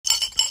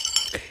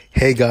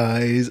Hey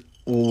guys,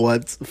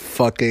 what's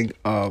fucking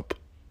up?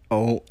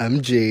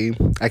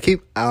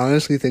 OMG. I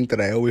honestly think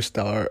that I always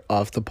start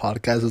off the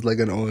podcast as like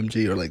an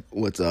OMG or like,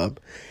 what's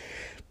up?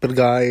 But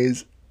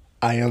guys,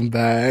 I am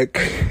back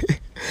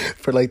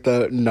for like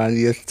the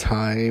 90th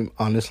time.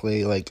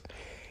 Honestly, like,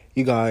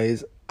 you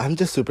guys, I'm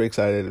just super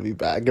excited to be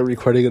back and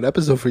recording an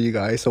episode for you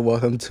guys. So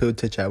welcome to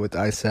Chat with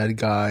Isaid,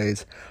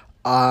 guys.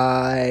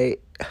 I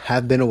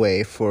have been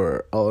away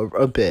for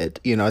a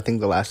bit. I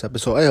think the last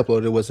episode I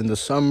uploaded was in the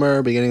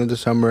summer, beginning of the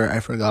summer. I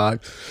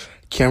forgot.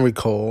 Can't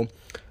recall.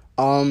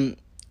 A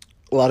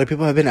lot of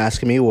people have been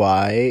asking me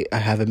why I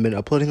haven't been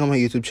uploading on my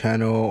YouTube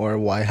channel, or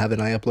why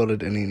haven't I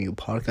uploaded any new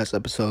podcast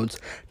episodes.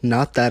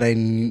 Not that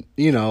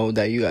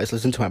that you guys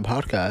listen to my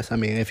podcast. I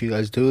mean, if you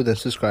guys do, then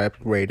subscribe,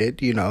 rate it,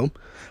 Anywho,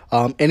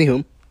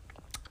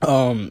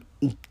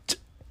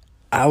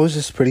 I was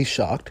just pretty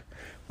shocked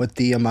with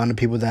the amount of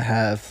people that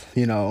have,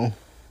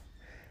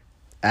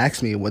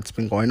 asked me what's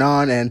been going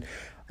on. And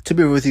to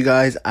be with you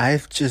guys,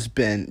 I've just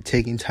been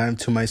taking time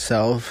to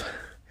myself.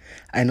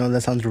 I know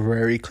that sounds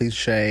very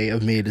cliche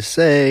of me to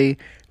say,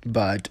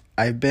 but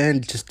I've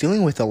been just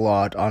dealing with a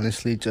lot,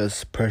 honestly,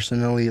 just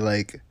personally,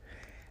 like,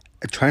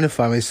 trying to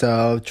find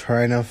myself, just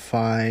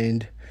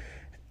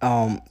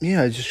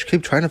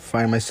keep trying to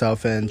find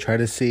myself and try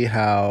to see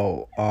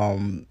how,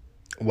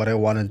 what I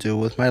want to do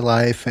with my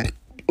life. And,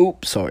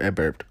 oops, sorry, I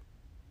burped.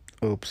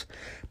 Oops.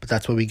 But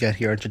that's what we get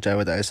here on Today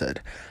Isaid.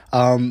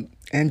 I've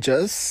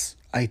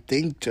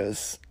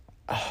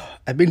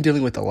been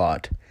dealing with a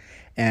lot.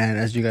 And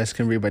as you guys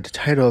can read by the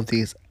title of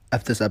this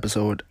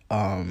episode,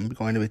 I'm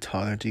going to be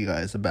talking to you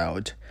guys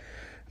about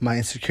my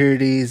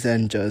insecurities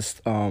and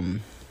just a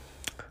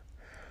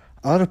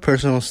lot of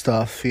personal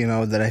stuff,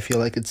 that I feel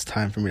like it's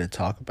time for me to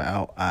talk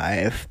about.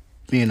 I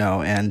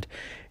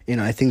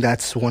think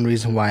that's one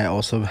reason why I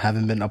also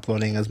haven't been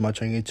uploading as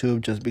much on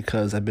YouTube, just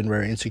because I've been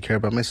very insecure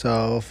about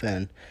myself,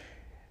 and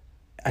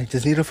I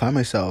just need to find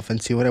myself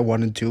and see what I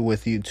want to do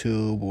with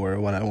YouTube, or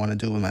what I want to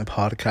do with my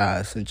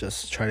podcast, and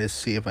just try to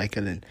see if I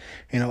can,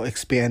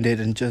 expand it,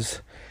 and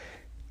just,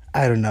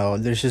 I don't know.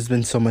 There's just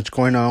been so much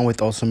going on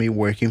with also me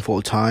working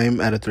full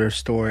time at a thrift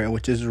store,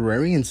 which is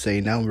very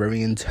insane now,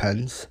 very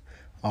intense.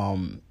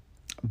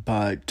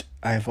 But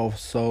I've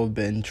also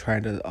been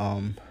trying to,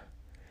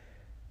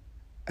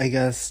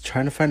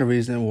 trying to find a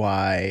reason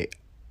why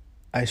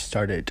I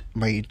started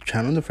my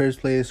channel in the first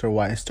place, or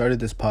why I started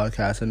this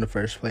podcast in the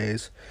first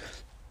place.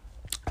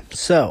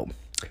 So,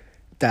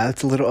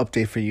 that's a little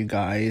update for you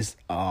guys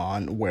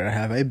on where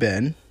have I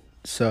been.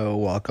 So,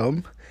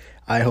 welcome.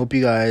 I hope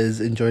you guys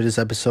enjoyed this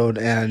episode,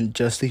 and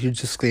just a huge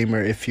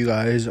disclaimer, if you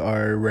guys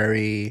are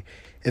if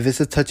it's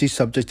a touchy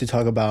subject to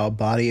talk about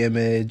body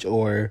image,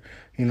 or,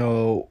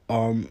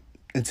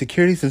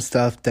 insecurities and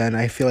stuff, then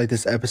I feel like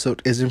this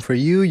episode isn't for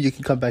you. You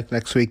can come back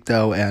next week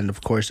though, and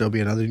of course there'll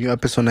be another new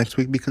episode next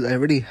week, because I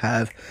already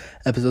have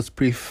episodes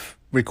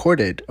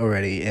pre-recorded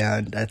already,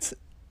 and that's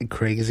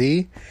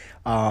crazy.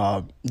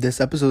 This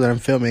episode that I'm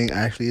filming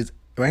actually is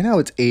right now.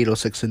 It's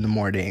 8:06 in the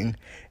morning,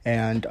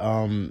 and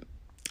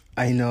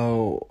I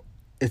know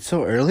it's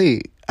so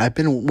early. I've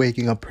been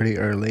waking up pretty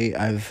early.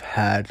 I've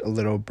had a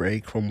little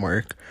break from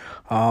work,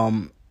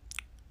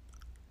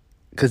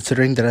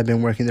 considering that I've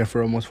been working there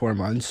for almost 4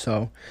 months.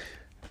 So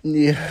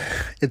yeah,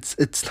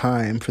 it's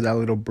time for that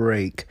little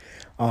break.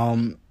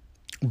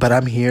 But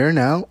I'm here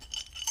now,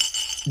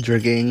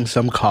 drinking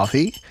some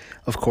coffee.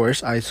 Of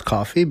course, iced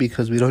coffee,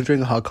 because we don't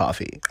drink hot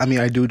coffee. I mean,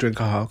 I do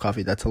drink a hot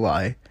coffee, that's a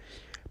lie.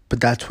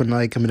 But that's when,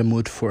 like, I'm in the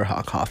mood for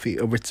hot coffee,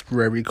 or it's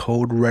very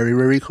cold, very,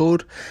 very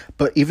cold.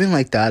 But even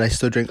like that, I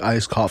still drink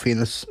iced coffee in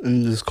this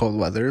cold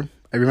weather.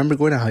 I remember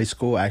going to high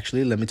school,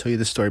 actually. Let me tell you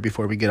the story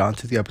before we get on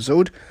to the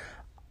episode.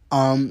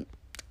 In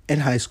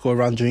high school,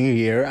 around junior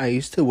year, I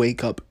used to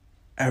wake up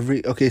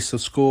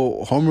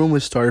homeroom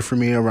would start for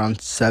me around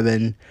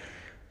 7. I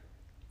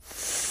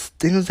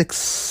think it was like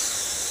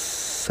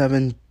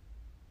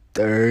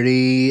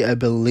 7:30, I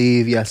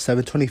believe. Yeah,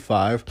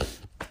 7:25.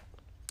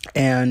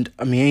 And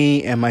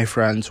me and my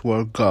friends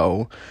would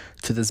go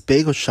to this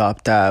bagel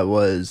shop that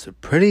was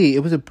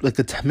like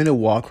a 10-minute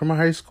walk from our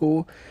high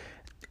school.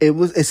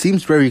 It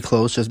seems very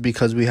close just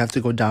because we have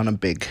to go down a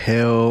big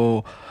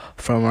hill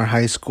from our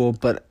high school,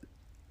 but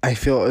I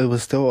feel it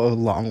was still a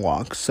long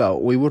walk. So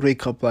we would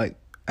wake up like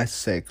at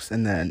 6,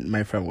 and then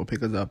my friend would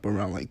pick us up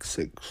around like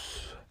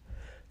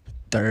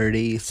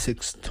 6:30,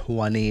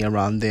 6:20,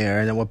 around there,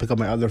 and then we'll pick up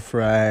my other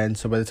friend.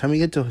 So by the time we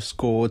get to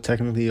school,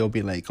 technically it'll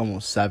be like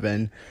almost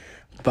 7,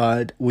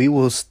 but we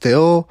will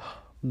still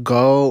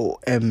go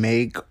and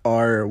make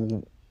our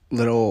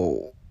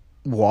little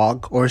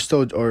walk, or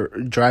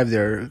drive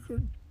there,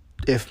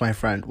 if my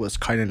friend was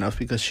kind enough,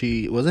 because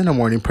she wasn't a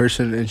morning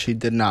person and she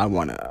did not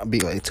want to be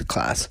late to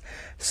class.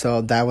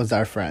 So that was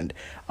our friend.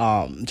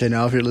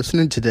 Janelle, if you're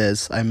listening to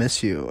this, I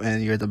miss you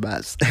and you're the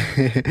best.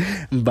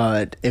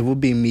 But it will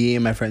be me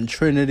and my friend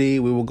Trinity.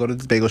 We will go to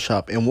the bagel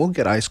shop and we'll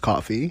get iced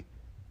coffee.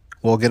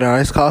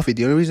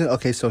 The only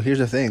reason, so here's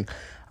the thing.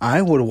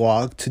 I would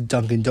walk to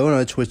Dunkin'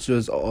 Donuts, which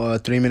was a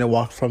 3-minute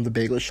walk from the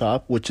bagel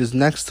shop, which is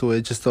next to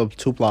it, just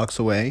 2 blocks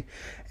away.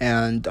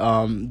 And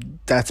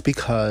that's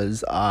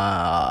because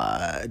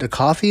the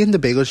coffee in the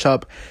bagel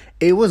shop,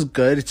 it was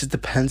good. It just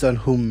depends on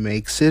who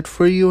makes it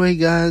for you, I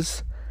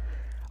guess.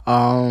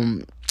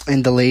 And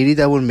the lady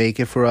that would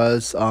make it for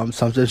us,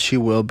 sometimes she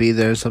will be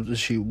there, sometimes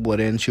she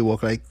wouldn't. She'll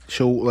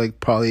like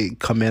probably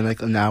come in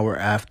like an hour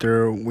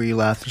after we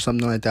left or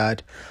something like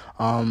that.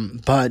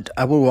 But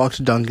I would walk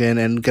to Dunkin'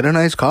 and get a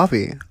nice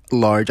coffee,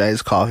 large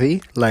iced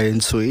coffee, light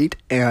and sweet,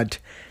 and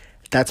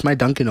that's my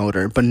Dunkin'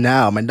 order. But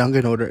now my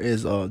Dunkin' order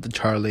is the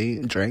Charlie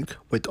drink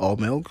with all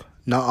milk,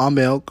 not all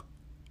milk.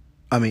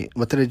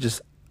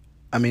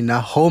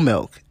 Not whole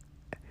milk.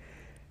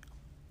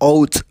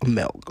 Oat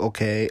milk,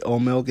 okay?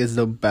 Oat milk is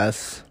the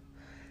best.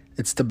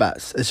 It's the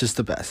best. It's just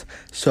the best.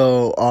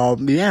 So,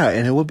 yeah,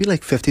 and it would be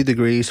like 50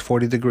 degrees,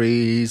 40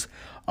 degrees.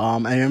 I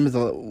remember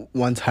the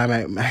one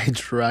time I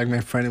dragged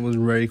my friend. It was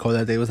very cold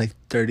that day. It was like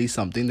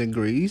 30-something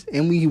degrees.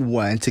 And we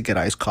went to get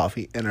iced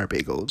coffee and our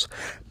bagels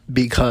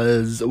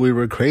because we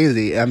were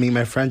crazy. I mean,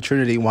 my friend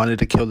Trinity wanted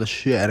to kill the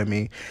shit out of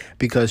me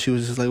because she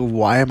was just like,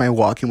 why am I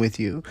walking with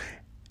you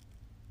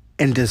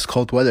in this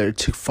cold weather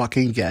to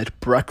fucking get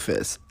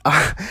breakfast?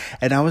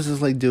 And I was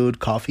just like, dude,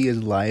 coffee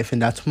is life.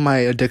 And that's when my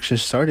addiction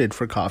started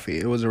for coffee.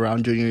 It was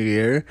around junior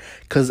year,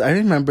 because I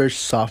remember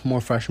sophomore,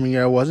 freshman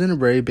year, I wasn't a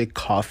very big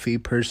coffee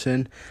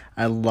person.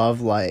 I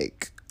love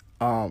like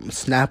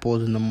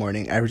Snapples in the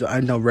morning.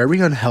 I know,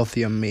 very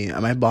unhealthy on me.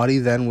 My body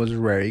then was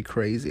very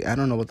crazy. I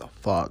don't know what the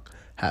fuck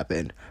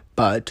happened,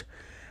 but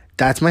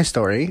that's my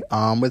story.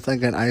 With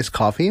like an iced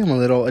coffee, I'm a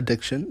little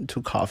addiction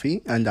to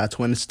coffee, and that's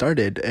when it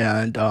started.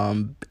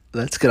 And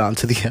let's get on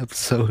to the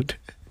episode.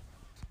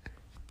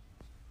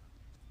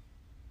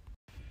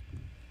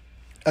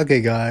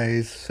 Okay,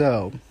 guys,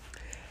 so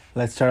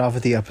let's start off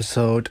with the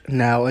episode.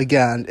 Now,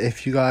 again,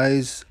 if you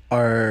guys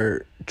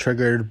are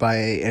triggered by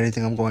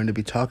anything I'm going to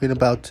be talking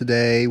about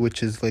today,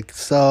 which is like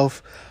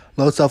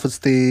low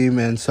self-esteem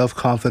and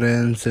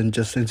self-confidence and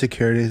just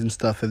insecurities and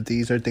stuff, if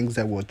these are things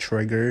that will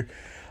trigger,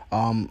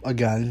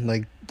 again,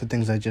 like the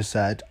things I just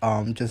said,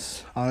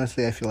 just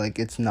honestly, I feel like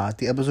it's not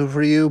the episode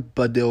for you,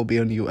 but there will be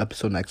a new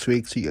episode next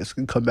week, so you guys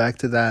can come back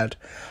to that.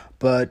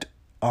 But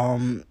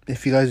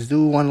if you guys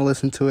do want to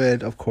listen to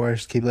it, of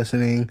course, keep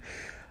listening.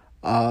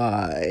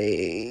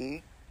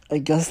 I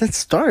guess let's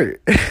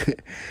start.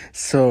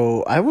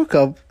 So I woke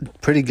up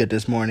pretty good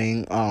this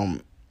morning.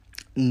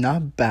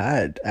 Not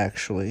bad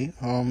actually.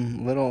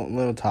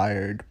 Little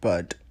tired,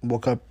 but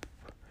woke up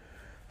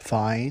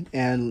fine.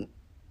 And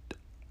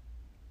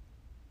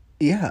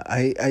yeah,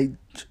 I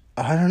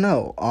don't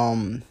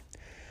know.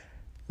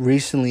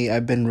 Recently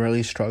I've been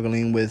really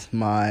struggling with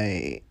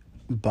my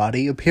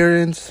body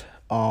appearance.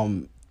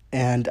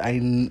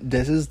 And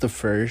this is the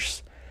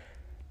first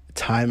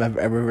time I've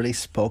ever really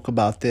spoke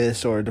about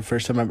this, or the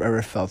first time I've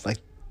ever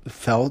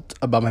felt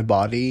about my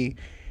body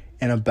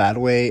in a bad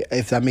way,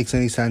 if that makes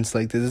any sense.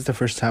 Like, this is the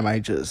first time I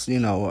just,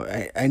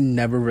 I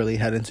never really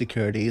had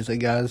insecurities, I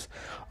guess.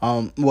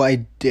 Well,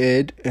 I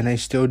did, and I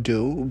still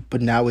do,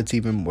 but now it's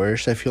even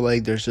worse. I feel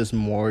like there's just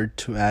more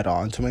to add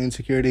on to my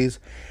insecurities.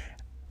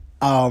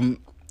 And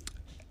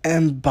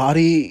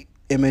body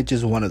image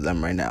is one of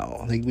them right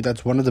now. Like,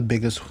 that's one of the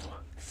biggest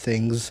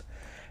things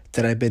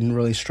that I've been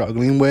really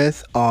struggling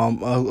with.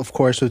 Of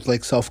course, with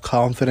like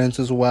self-confidence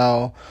as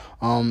well.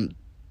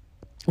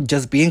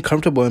 Just being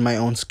comfortable in my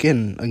own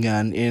skin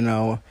again.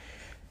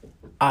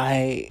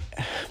 I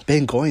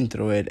been going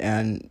through it,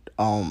 and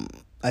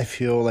I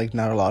feel like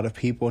not a lot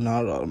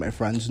of my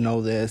friends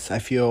know this. I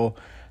feel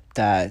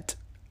that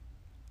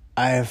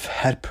I've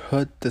had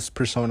put this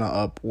persona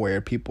up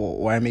where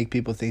I make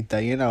people think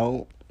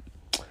that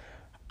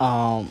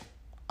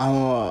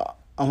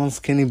I'm a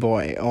skinny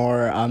boy,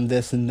 or I'm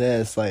this and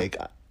this, like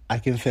I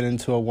can fit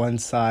into a one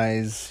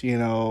size,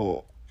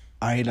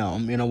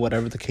 item,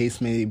 whatever the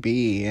case may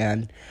be.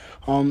 And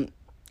I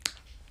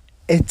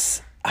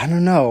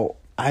don't know,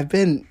 I've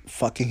been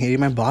fucking hating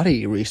my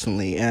body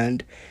recently,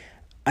 and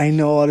I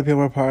know a lot of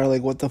people are probably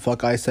like, what the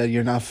fuck, I said,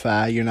 you're not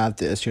fat, you're not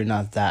this, you're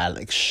not that,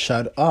 like,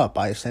 shut up.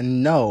 I said,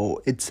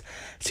 no,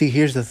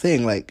 here's the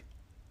thing, like,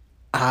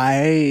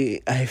 I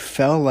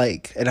felt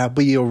like, and I'm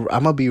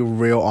gonna be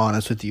real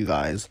honest with you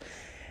guys,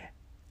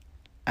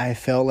 I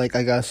felt like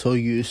I got so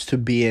used to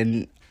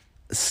being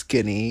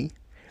skinny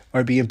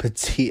or being a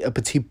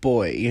petite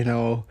boy,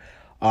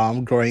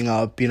 growing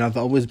up, I've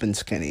always been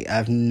skinny.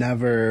 I've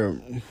never,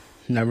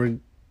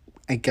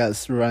 I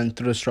guess, run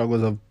through the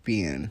struggles of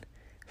being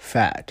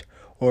fat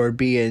or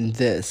being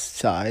this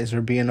size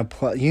or being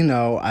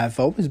I've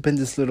always been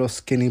this little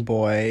skinny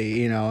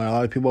boy, and a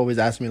lot of people always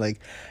ask me, like,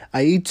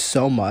 I eat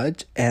so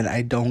much and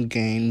I don't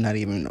gain not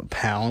even a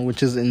pound,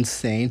 which is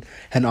insane.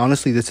 And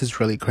honestly, this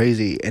is really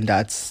crazy, and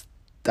that's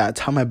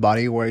how my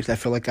body works. I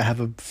feel like I have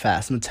a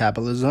fast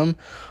metabolism.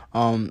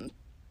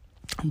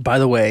 By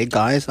the way,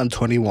 guys, I'm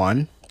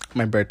 21.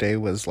 My birthday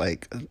was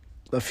like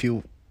a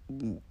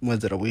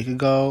week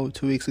ago,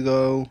 2 weeks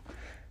ago,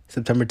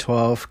 September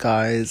 12th,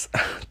 guys.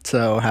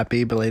 So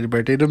happy belated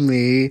birthday to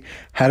me.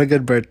 Had a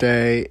good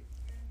birthday.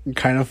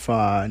 Kind of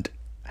fun.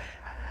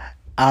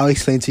 I'll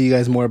explain to you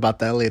guys more about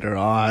that later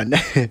on.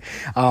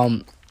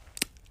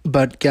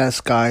 But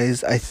yes,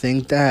 guys, I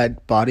think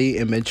that body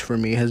image for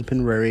me has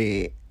been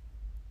very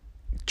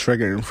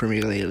triggering for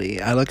me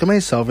lately. I look at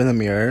myself in the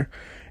mirror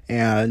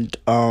and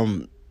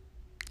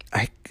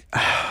I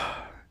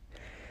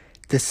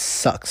this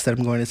sucks that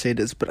I'm going to say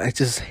this, but I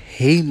just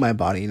hate my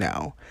body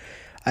now.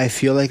 I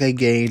feel like I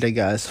gained, I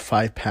guess,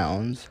 5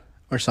 pounds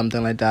or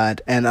something like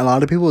that. And a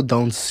lot of people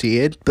don't see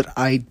it, but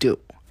I do.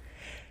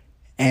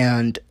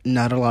 And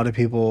not a lot of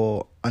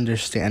people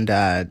understand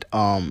that.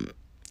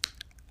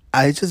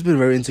 I just been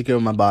very insecure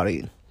with my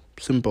body.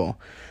 Simple.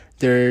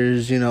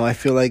 There's, I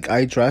feel like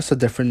I dress a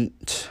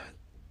different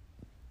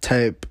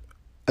type.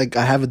 Like,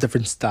 I have a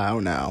different style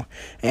now.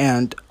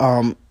 And,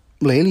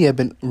 lately I've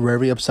been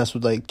very obsessed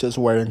with, like, just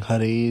wearing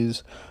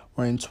hoodies,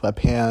 wearing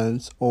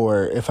sweatpants,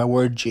 or if I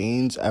wear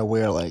jeans, I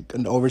wear, like,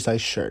 an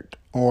oversized shirt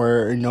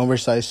or an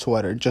oversized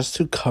sweater just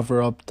to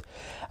cover up,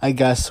 I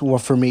guess,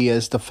 what for me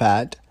is the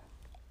fat,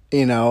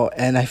 and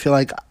I feel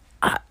like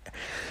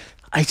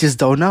I just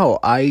don't know.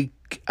 The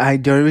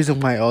only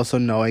reason why I also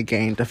know I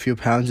gained a few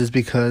pounds is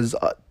because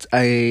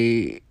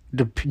my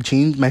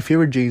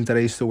favorite jeans that I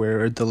used to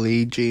wear are the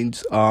Lee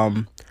jeans.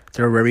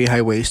 They're very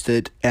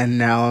high-waisted, and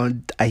now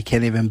I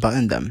can't even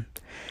button them.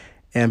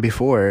 And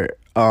before,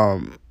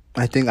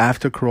 I think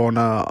after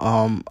Corona,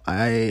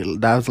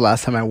 that was the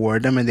last time I wore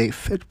them, and they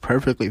fit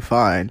perfectly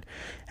fine.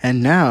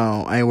 And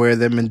now I wear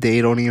them, and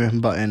they don't even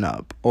button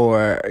up.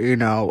 Or,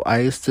 I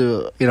used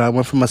to, I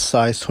went from a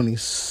size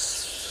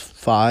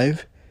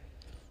 25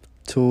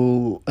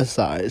 to a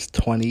size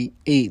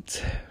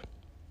 28.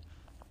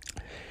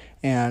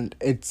 And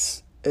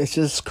it's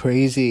just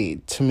crazy.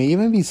 To me,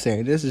 even be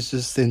saying this is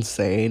just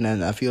insane,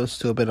 and I feel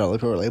stupid. All the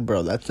people are like,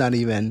 bro, that's not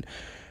even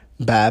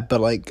bad, but,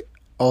 like,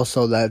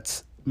 also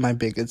that's my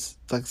biggest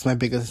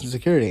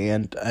insecurity,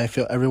 and I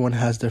feel everyone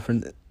has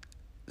different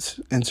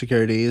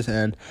insecurities,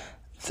 and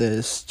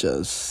this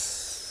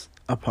is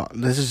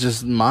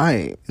just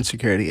my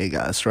insecurity, I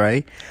guess,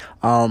 right?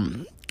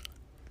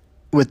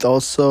 With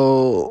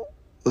also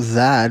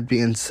that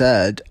being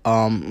said,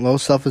 low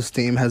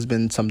self-esteem has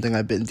been something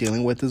I've been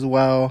dealing with as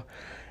well.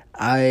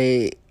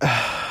 I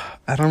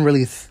don't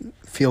really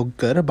feel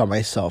good about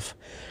myself.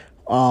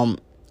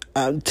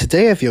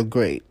 Today I feel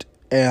great,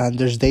 and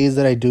there's days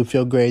that I do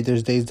feel great.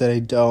 There's days that I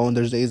don't.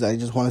 There's days that I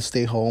just want to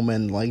stay home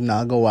and, like,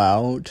 not go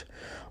out.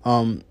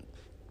 And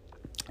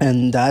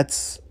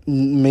that's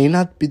may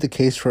not be the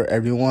case for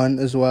everyone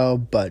as well,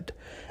 but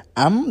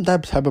I'm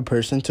that type of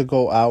person to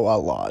go out a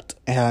lot.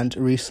 And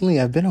recently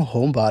I've been a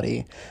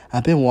homebody.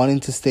 I've been wanting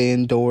to stay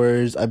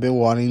indoors. I've been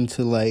wanting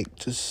to, like,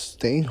 just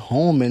stay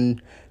home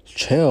and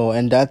chill.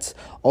 And that's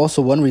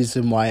also one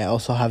reason why I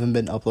also haven't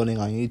been uploading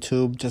on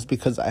YouTube, just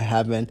because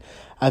I've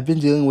been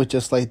dealing with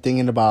just, like,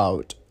 thinking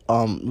about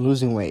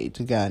losing weight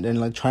again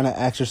and, like, trying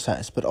to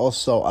exercise, but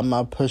also I'm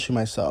not pushing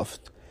myself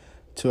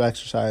to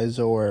exercise,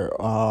 or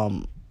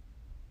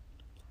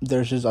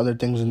there's just other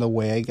things in the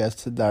way, I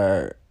guess,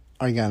 that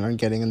are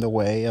getting in the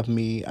way of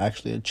me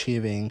actually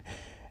achieving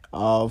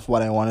of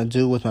what I want to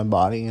do with my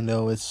body.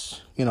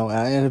 It's,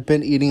 I've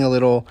been eating a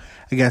little,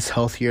 I guess,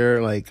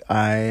 healthier. Like,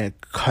 I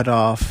cut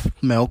off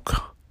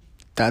milk.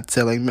 That's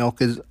it. Like,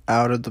 milk is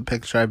out of the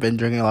picture. I've been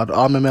drinking a lot of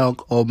almond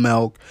milk, oat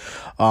milk,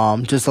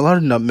 just a lot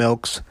of nut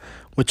milks,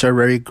 which are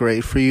very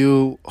great for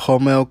you. Whole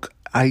milk,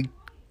 I'm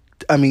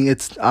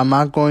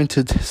not going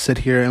to sit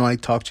here and,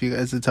 like, talk to you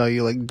guys to tell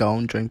you, like,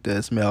 don't drink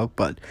this milk,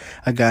 but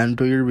again,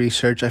 do your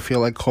research. I feel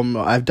like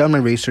I've done my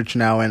research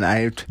now, and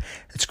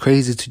it's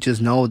crazy to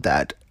just know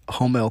that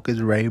whole milk is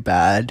very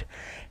bad,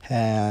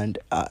 and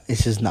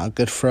it's just not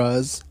good for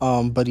us.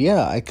 But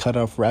yeah, I cut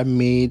off red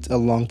meat a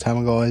long time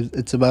ago.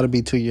 It's about to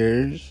be 2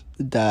 years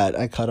that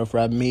I cut off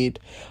red meat.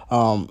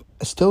 I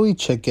still eat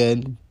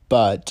chicken,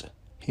 but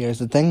here's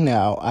the thing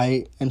now.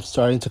 I am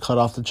starting to cut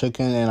off the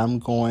chicken, and I'm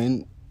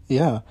going,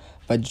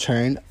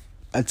 vegetarian.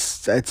 I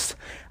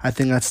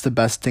think that's the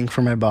best thing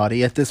for my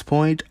body at this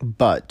point,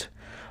 but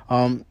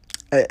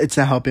it's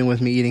not helping with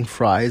me eating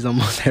fries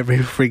almost every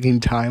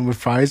freaking time. But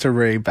fries are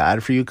very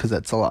bad for you because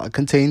it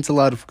contains a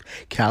lot of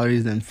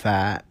calories and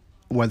fat.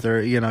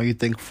 Whether you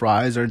think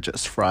fries are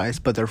just fries,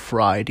 but they're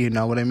fried, you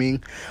know what I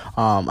mean?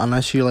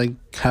 Unless you, like,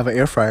 have an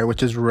air fryer,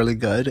 which is really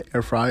good.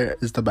 Air fryer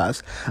is the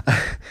best.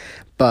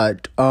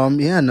 But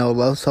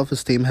low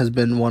self-esteem has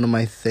been one of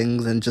my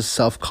things, and just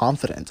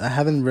self-confidence. I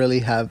haven't really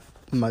have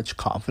much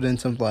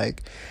confidence of,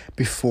 like,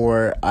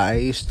 before. I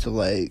used to,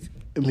 like,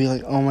 be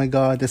like, oh my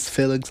god, this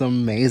fit looks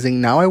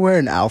amazing. Now I wear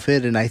an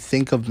outfit and I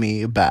think of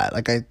me bad.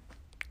 Like, I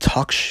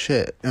talk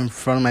shit in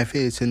front of my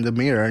face in the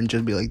mirror and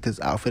just be like, this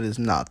outfit is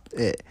not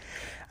it.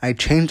 I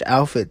change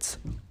outfits.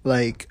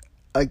 Like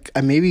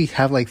I maybe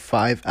have, like,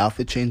 5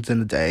 outfit changes in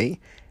a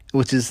day,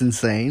 which is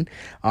insane.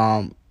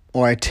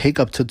 Or I take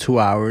up to 2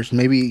 hours,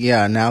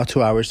 now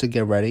 2 hours to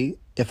get ready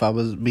if it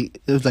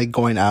was like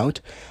going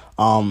out.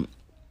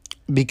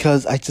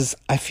 Because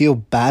I feel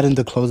bad in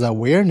the clothes I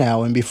wear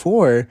now. And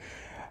before,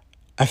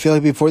 I feel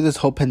like before this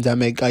whole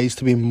pandemic, I used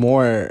to be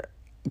more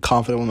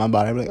confident with my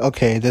body. I'm like,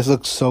 okay, this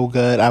looks so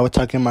good. I would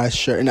tuck in my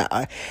shirt, and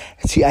I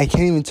can't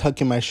even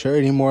tuck in my shirt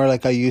anymore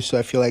like I used to.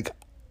 I feel like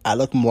I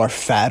look more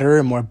fatter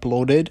and more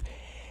bloated,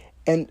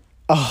 and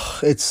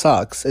it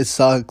sucks. It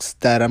sucks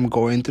that I'm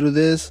going through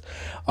this,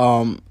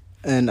 and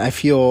I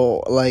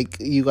feel like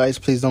you guys,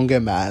 please don't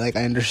get mad. Like,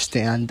 I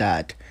understand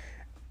that,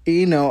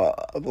 a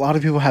lot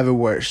of people have it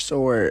worse,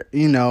 or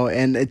and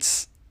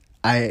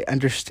I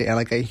understand,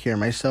 like, I hear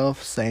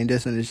myself saying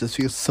this, and it just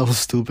feels so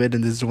stupid,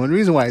 and this is one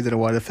reason why I didn't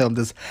want to film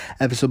this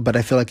episode, but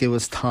I feel like it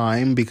was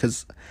time,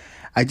 because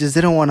I just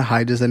didn't want to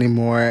hide this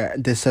anymore.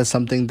 This is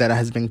something that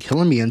has been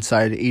killing me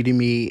inside, eating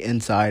me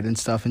inside and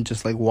stuff, and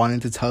just, like,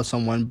 wanting to tell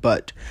someone,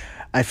 but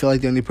I feel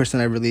like the only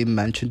person I really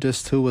mentioned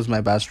this to was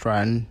my best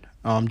friend,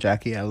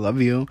 Jackie, I love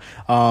you,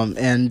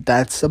 and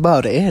that's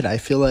about it. I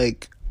feel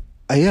like,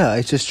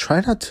 I just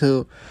try not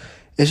to,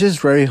 it's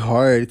just very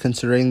hard,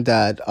 considering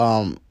that,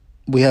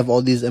 we have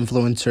all these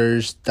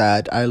influencers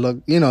that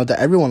that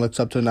everyone looks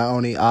up to, not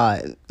only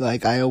I.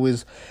 Like, I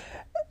always,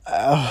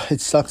 it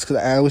sucks because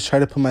I always try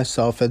to put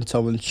myself in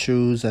someone's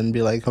shoes and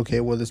be like, okay,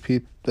 well, this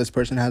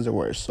person has it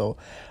worse. So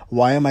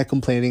why am I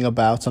complaining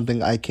about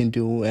something I can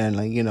do and,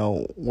 like,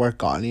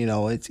 work on?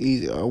 It's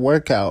easy.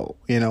 Workout,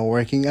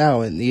 working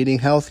out and eating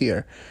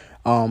healthier.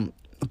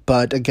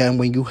 But again,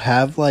 when you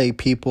have, like,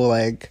 people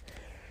like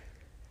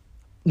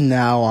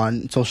now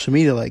on social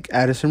media, like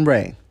Addison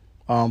Rae,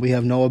 we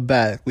have Noah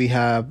Beck, we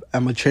have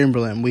Emma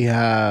Chamberlain, we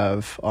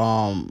have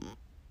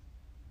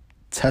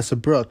Tessa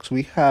Brooks,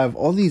 we have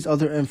all these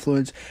other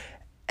influencers,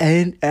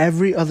 and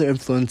every other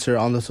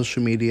influencer on the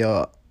social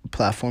media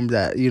platform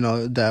that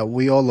that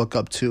we all look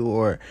up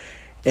to,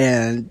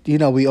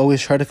 we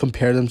always try to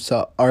compare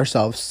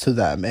ourselves to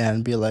them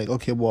and be like,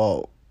 okay,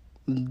 well,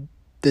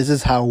 this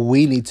is how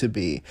we need to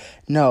be.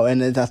 No, and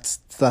that's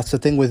the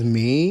thing with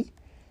me,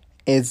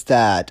 is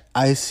that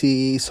I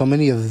see so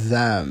many of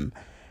them,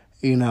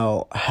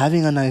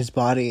 having a nice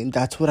body, and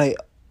that's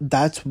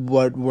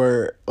what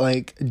we're,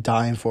 like,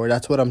 dying for.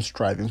 That's what I'm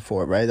striving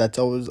for, right? That's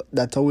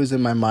always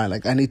in my mind.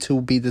 Like, I need to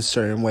be this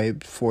certain way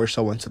for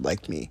someone to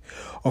like me,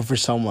 or for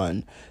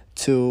someone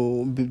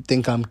to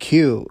think I'm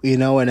cute,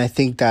 and I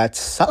think that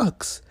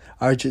sucks.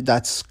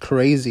 That's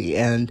crazy.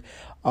 And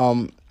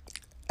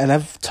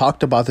I've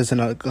talked about this in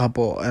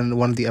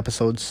one of the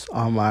episodes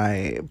on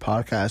my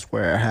podcast,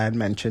 where I had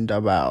mentioned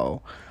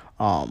about,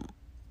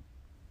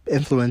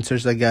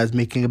 influencers, I guess,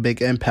 making a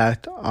big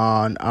impact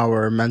on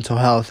our mental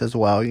health as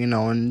well,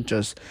 and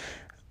just,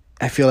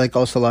 I feel like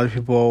also a lot of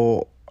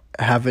people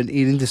have an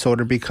eating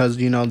disorder because,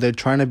 they're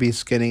trying to be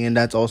skinny, and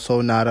that's also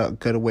not a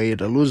good way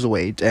to lose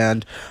weight.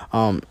 And,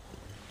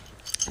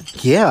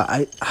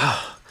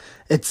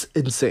 it's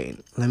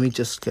insane. Let me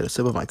just get a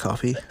sip of my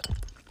coffee.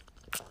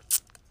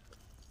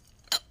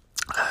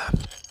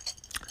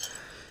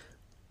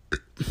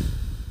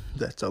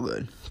 That's so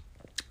good.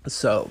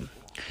 So,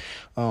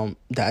 I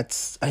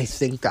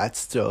think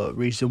that's the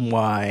reason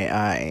why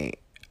I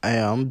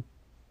am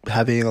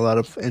having a lot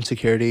of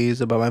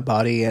insecurities about my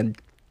body and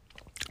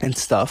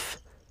stuff.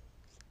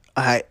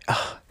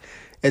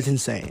 It's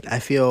insane. I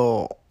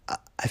feel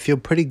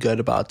pretty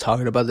good about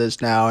talking about this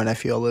now, and I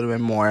feel a little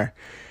bit more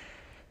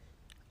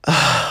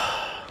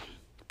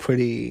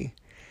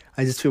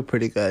I just feel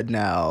pretty good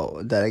now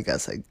that I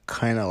guess I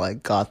kind of,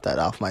 like, got that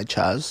off my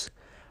chest.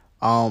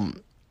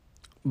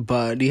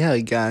 But yeah,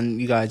 again,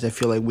 you guys, I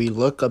feel like we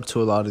look up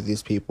to a lot of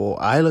these people.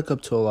 I look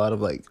up to a lot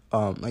of, like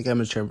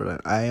Emma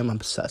Chamberlain. I am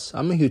obsessed.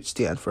 I'm a huge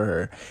stan for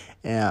her,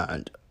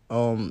 and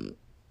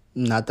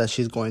not that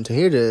she's going to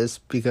hear this,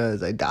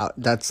 because I doubt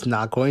that's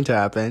not going to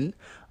happen.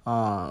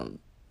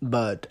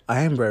 But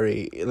I am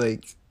very,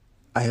 like,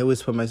 I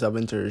always put myself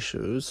into her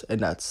shoes,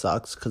 and that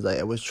sucks, because I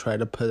always try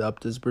to put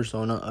up this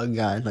persona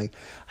again, like,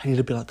 I need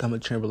to be like Emma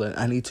Chamberlain,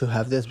 I need to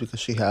have this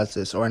because she has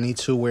this, or I need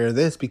to wear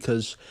this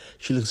because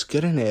she looks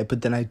good in it,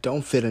 but then I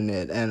don't fit in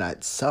it, and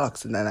it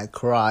sucks, and then I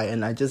cry,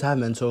 and I just have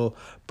mental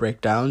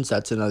breakdowns.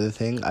 That's another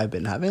thing. I've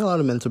been having a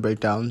lot of mental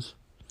breakdowns,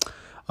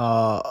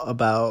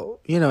 about,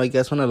 I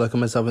guess when I look at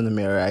myself in the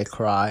mirror, I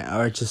cry,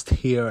 or I just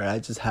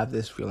have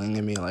this feeling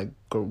in me, like,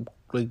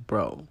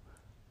 bro,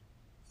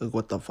 like,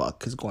 what the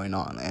fuck is going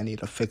on? I need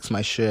to fix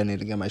my shit. I need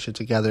to get my shit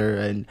together,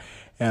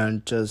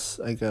 and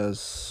just, I guess,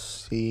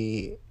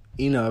 see,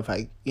 if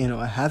I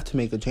have to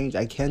make a change.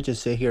 I can't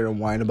just sit here and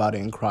whine about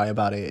it and cry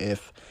about it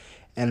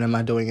and I'm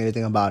not doing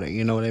anything about it.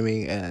 You know what I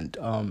mean? And,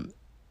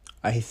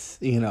 I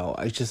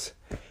just,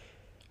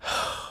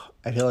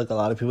 I feel like a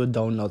lot of people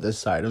don't know this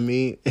side of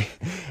me.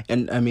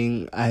 And, I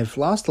mean, I've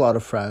lost a lot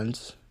of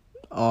friends.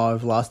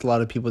 I've lost a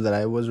lot of people that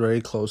I was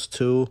very close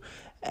to,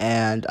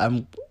 and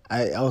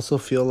I also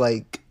feel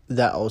like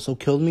that also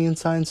killed me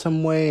inside in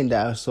some way, and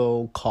that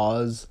also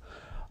caused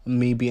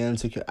me being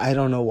insecure. I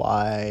don't know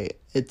why.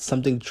 It's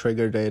something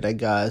triggered it, I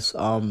guess.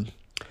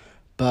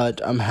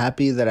 But I'm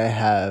happy that I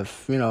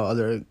have,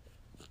 other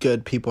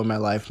good people in my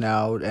life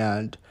now,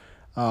 and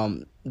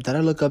that I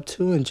look up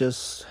to, and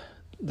just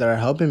that are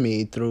helping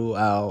me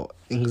throughout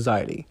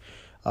anxiety.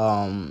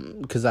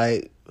 Because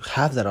I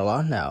have that a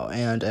lot now,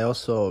 and I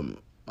also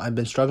I've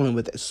been struggling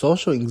with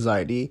social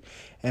anxiety,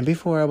 and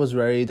before I was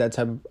very that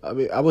type of, I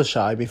mean, I was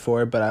shy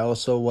before, but I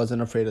also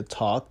wasn't afraid to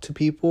talk to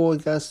people, I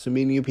guess, to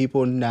meet new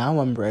people. Now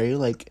I'm very,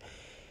 like,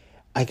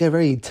 I get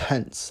very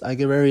tense. I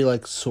get very,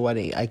 like,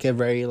 sweaty. I get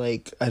very,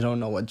 like, I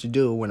don't know what to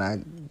do when I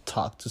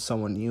talk to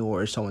someone new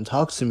or someone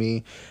talks to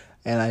me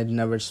and I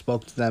never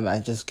spoke to them. I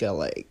just get,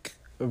 like,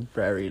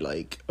 very,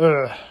 like,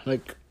 ugh,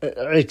 like,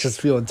 I just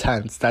feel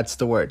tense. That's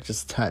the word,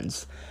 just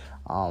tense.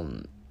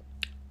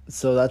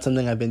 So that's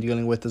something I've been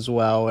dealing with as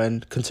well.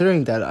 And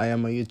considering that I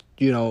am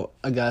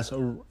I guess,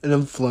 an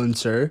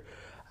influencer,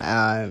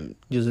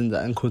 using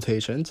that in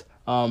quotations,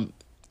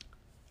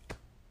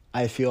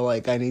 I feel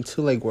like I need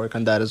to, like, work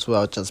on that as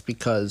well, just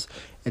because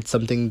it's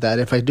something that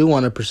if I do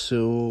want to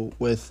pursue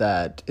with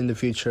that in the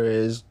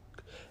future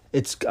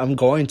I'm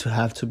going to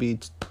have to be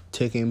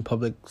taking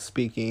public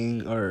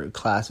speaking or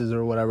classes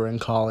or whatever in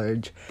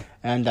college.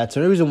 And that's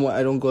the only reason why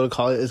I don't go to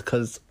college, is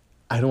because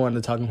I don't want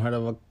to talk in front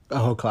of a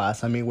whole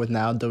class. I mean, with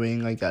now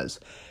doing, I guess,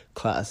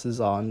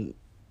 classes online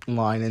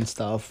and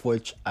stuff,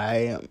 which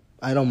I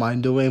don't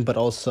mind doing, but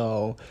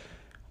also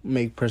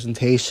make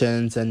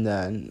presentations, and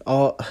then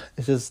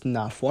it's just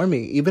not for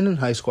me. Even in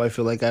high school, I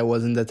feel like I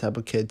wasn't the type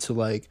of kid to,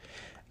 like,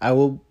 I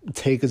will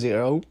take a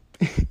 0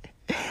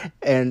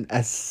 and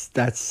that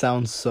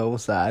sounds so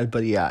sad,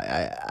 but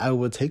yeah, I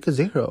would take a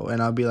 0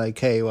 and I'll be like,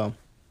 hey, well,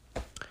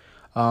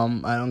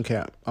 I don't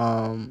care,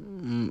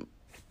 I'm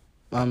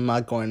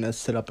not going to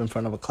sit up in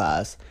front of a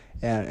class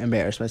and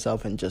embarrass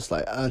myself and just,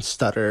 like,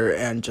 stutter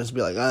and just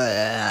be like,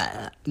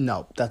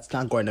 no, that's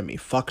not going to me.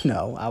 Fuck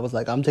no. I was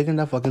like, I'm taking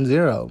that fucking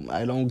 0.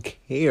 I don't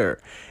care.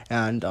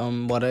 And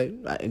I'll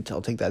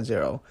take that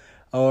 0.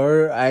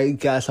 Or I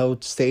guess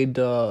I'll stay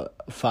the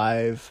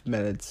 5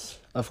 minutes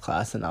of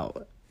class and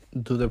I'll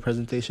do the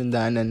presentation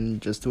then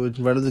and just do it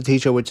in front of the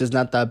teacher, which is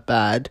not that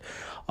bad.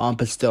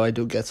 But still, I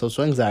do get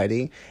social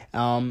anxiety.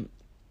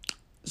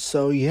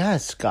 So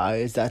yes,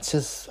 guys,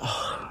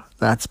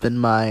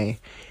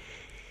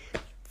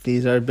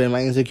 these have been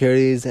my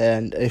insecurities,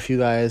 and if you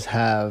guys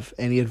have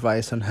any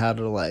advice on how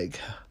to, like,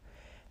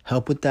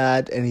 help with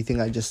that,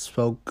 anything I just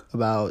spoke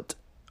about,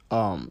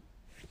 don't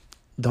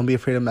be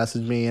afraid to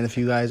message me. And if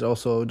you guys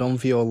also don't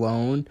feel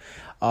alone,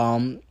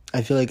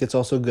 I feel like it's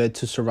also good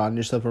to surround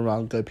yourself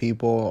around good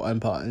people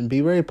and be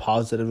very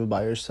positive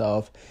about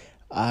yourself.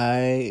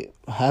 I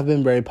have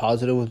been very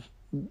positive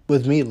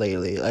with me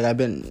lately. Like,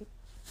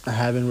 I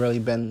haven't really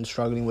been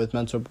struggling with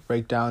mental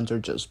breakdowns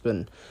or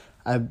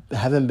I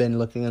haven't been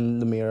looking in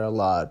the mirror a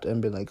lot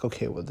and been like,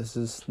 okay, well, it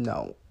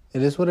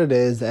is what it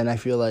is. And I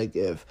feel like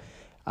if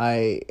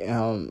I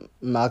am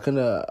not going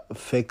to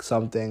fix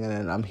something and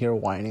then I'm here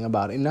whining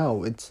about it,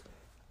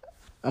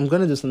 I'm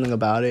going to do something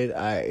about it.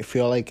 I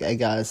feel like, I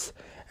guess,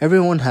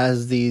 everyone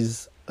has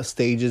these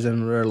stages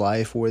in their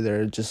life where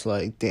they're just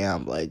like,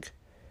 damn, like,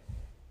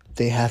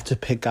 they have to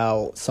pick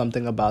out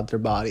something about their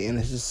body, and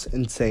it's just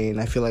insane.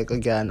 I feel like,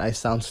 again, I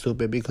sound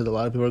stupid because a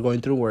lot of people are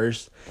going through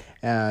worse,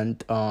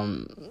 and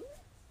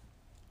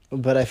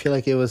but I feel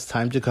like it was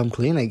time to come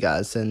clean, I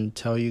guess, and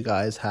tell you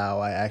guys how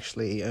I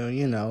actually,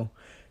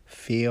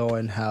 feel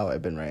and how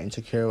I've been very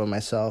insecure with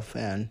myself.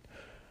 And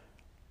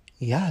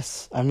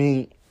yes, I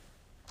mean,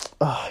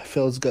 it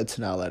feels good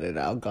to now let it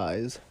out,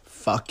 guys.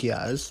 Fuck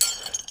yes.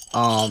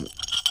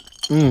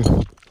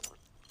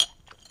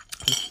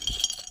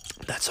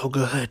 That's so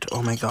good.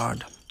 Oh my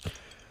god.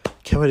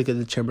 Can't wait to get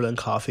the Chamberlain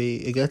coffee.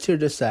 It gets here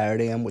this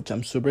Saturday, which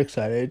I'm super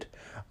excited.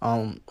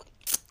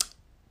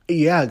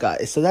 Yeah,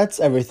 guys. So that's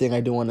everything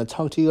I do want to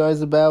talk to you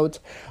guys about.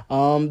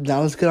 Now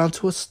let's get on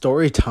to a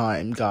story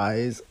time,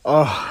 guys.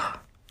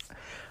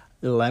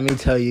 Let me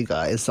tell you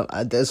guys,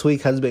 this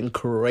week has been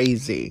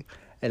crazy.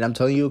 And I'm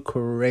telling you,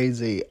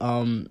 crazy.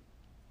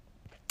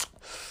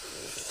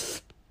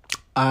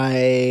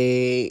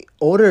 I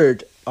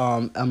ordered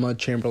Emma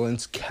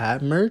Chamberlain's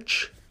cat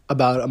merch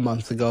about a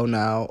month ago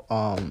now.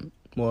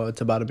 Well,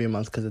 it's about to be a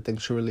month because I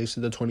think she released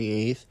it the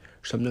 28th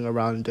or something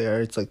around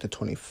there. It's like the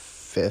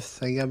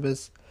 25th, I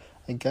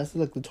guess it's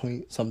like the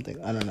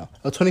 20-something. I don't know.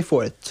 The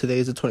 24th. Today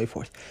is the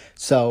 24th.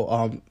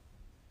 So,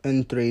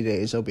 in 3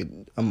 days, it'll be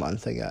a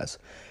month, I guess.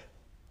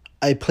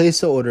 I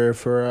placed the order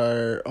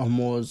for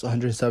almost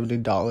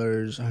 $170,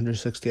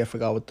 $160. I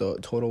forgot what the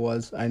total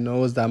was. I know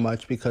it was that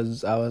much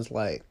because I was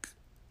like,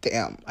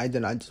 damn, I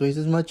did not waste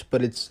as much,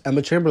 but it's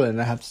Emma Chamberlain.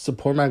 I have to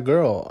support my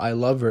girl. I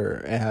love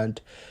her.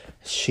 And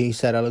she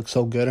said I looked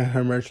so good in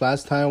her merch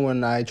last time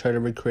when I tried to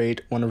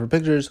recreate one of her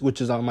pictures, which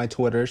is on my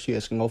Twitter. So you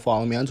guys can go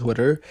follow me on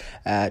Twitter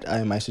at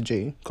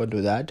Isaid. Go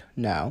do that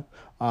now.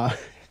 You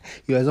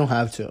guys don't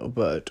have to,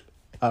 but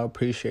I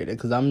appreciate it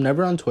because I'm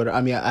never on Twitter.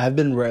 I mean, I have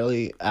been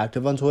rarely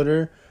active on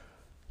Twitter.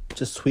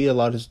 Just tweet a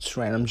lot of just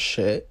random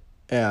shit.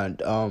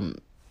 And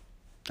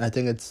I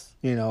think it's,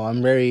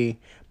 I'm very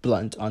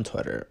blunt on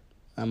Twitter.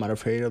 I'm not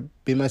afraid to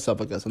be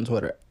myself, I guess, on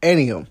Twitter.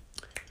 Anywho,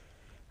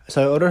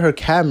 so I ordered her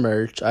cat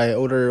merch. I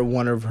ordered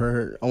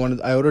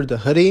I ordered the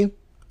hoodie.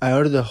 I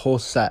ordered the whole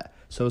set.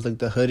 So it was like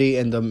the hoodie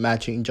and the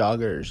matching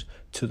joggers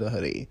to the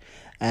hoodie.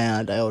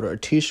 and I ordered a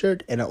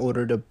t-shirt, and I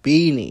ordered a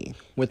beanie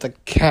with a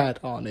cat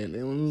on it.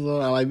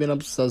 I've been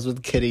obsessed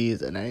with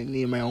kitties, and I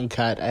need my own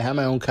cat. I have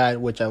my own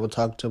cat, which I will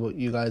talk to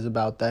you guys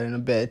about that in a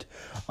bit.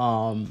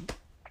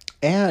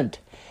 And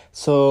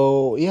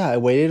so, yeah, I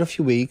waited a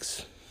few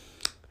weeks.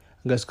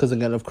 I guess because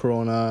again of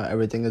Corona,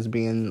 everything is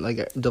being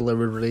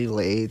delivered really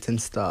late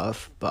and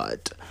stuff.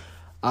 But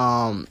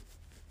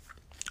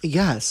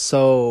yeah.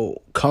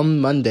 So come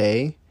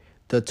Monday,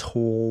 the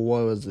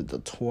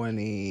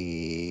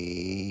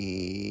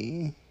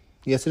 20.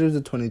 Yesterday was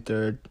the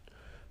 23rd,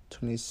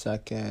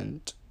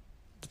 22nd,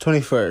 the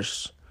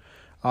 21st.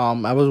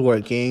 I was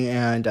working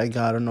and I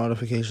got a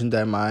notification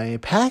that my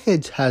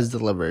package has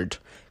delivered.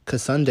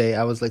 Cause Sunday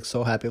I was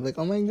so happy. I'm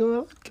oh my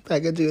god,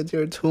 package is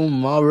here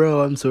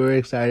tomorrow. I'm super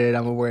excited.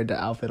 I'm gonna wear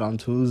the outfit on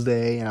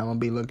Tuesday and I'm gonna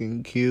be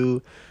looking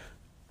cute.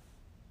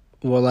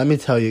 Well, let me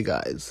tell you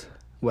guys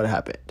what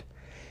happened.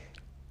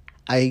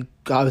 I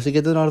obviously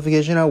get the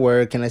notification at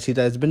work and I see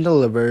that it's been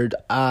delivered.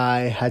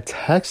 I had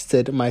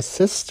texted my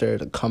sister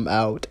to come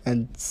out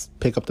and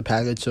pick up the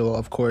package. So,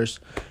 of course,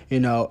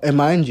 and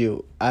mind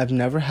you, I've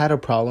never had a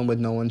problem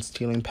with no one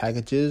stealing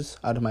packages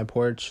out of my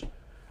porch.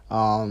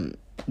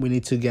 We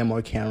need to get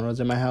more cameras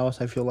in my house.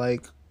 I feel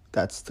like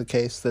that's the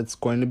case. That's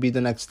going to be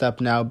the next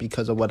step now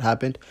because of what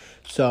happened.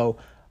 So,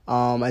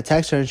 I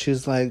text her and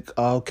she's like,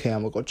 okay,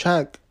 I'm going to go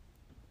check.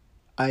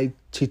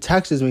 She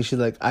texts me, she's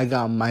like, I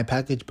got my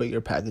package, but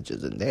your package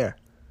isn't there.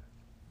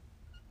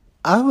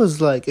 I was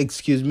like,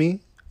 excuse me,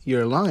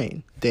 you're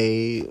lying.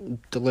 They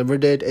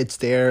delivered it, it's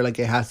there, it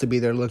has to be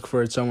there, look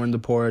for it somewhere in the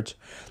porch.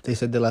 They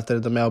said they left it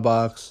at the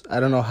mailbox.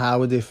 I don't know how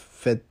would they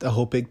fit a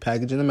whole big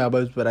package in the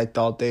mailbox, but I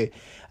thought I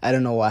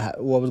don't know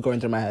what was going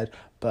through my head,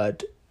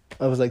 but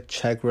I was like,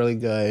 check really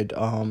good.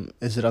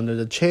 Is it under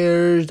the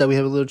chairs that we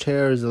have a little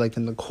chair? Is it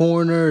in the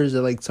corner? Is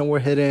it somewhere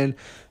hidden?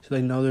 She's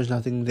like, no, there's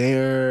nothing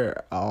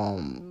there.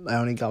 I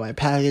only got my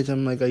package.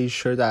 I'm like, are you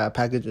sure that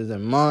package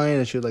isn't mine?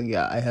 And she was like,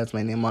 yeah, it has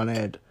my name on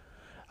it.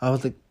 I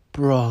was like,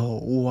 bro,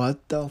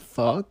 what the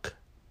fuck?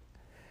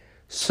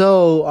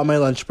 So on my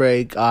lunch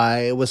break,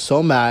 I was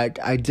so mad.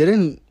 I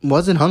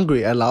wasn't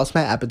hungry. I lost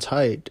my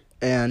appetite.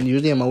 And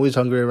usually I'm always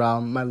hungry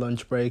around my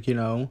lunch break,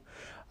 And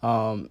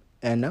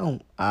no,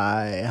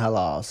 I had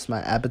lost my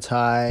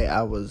appetite.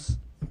 I was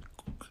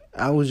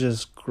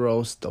just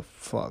grossed the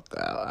fuck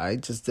out. I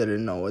just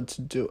didn't know what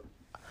to do.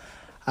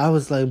 I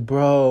was like,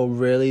 bro,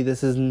 really?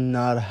 This is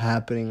not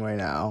happening right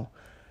now.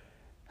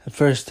 The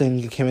first thing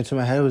that came into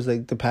my head was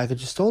the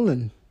package is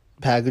stolen.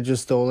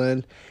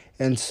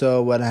 And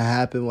so what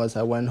happened was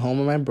I went home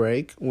on my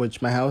break,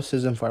 which my house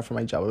isn't far from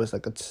my job. It was a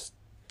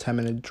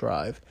 10-minute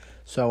drive.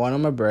 So I went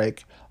on my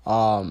break,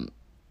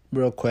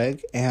 real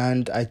quick,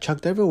 and I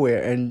checked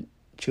everywhere, and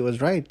she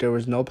was right. There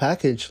was no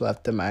package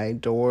left at my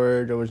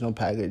door. There was no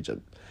package.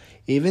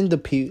 Even the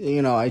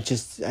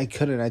I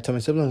couldn't. I told my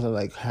siblings, I'm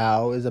like,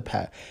 how is a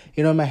pack?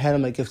 In my head,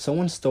 I'm like, if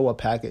someone stole a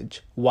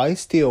package, why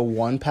steal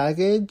one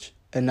package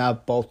and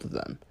not both of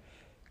them?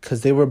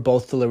 Because they were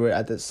both delivered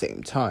at the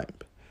same time.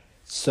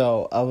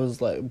 So I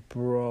was like,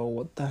 bro,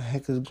 what the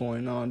heck is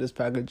going on? This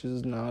package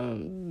is not,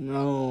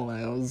 no.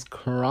 I was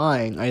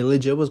crying. I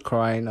legit was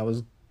crying. I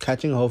was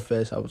catching whole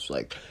fists. I was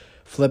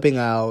flipping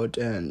out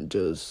and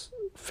just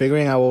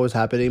figuring out what was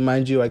happening.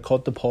 Mind you, I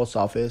called the post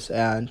office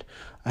and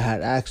I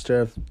had asked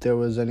her if there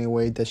was any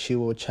way that she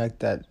will check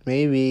that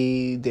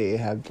maybe they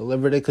have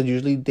delivered it. Because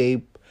usually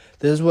this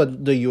is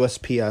what the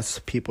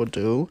USPS people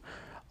do.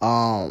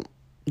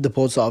 The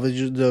post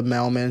office, the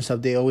mailman and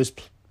stuff, they always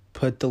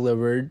put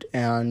delivered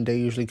and they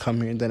usually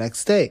come here the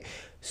next day.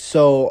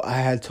 So I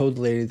had told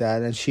the lady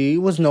that, and she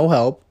was no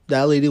help.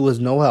 That lady was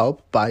no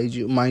help.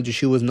 Mind you,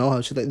 she was no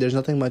help. She's like, there's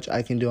nothing much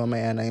I can do on my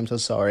end. I am so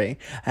sorry.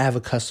 I have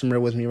a customer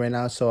with me right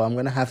now, so I'm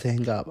going to have to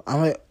hang up. I'm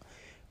like,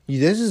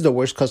 this is the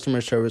worst customer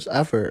service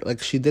ever.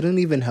 She didn't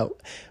even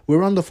help. We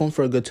were on the phone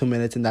for a good 2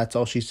 minutes, and that's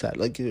all she said.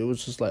 It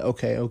was just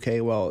okay,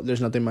 well,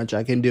 there's nothing much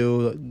I can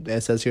do.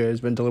 It says here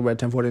it's been delivered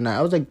at 10:49.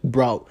 I was like,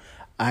 bro,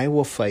 I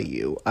will fight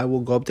you. I will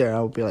go up there. I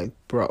will be like,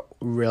 bro,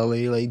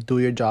 really? Do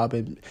your job.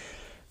 And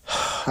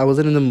I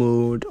wasn't in the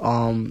mood.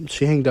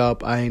 She hanged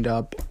up. I hanged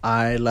up.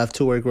 I left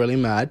to work really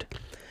mad.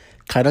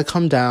 Kind of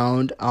calmed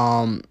down.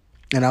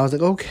 And I was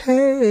like,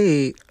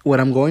 okay. What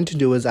I'm going to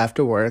do is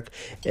after work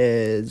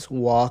is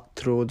walk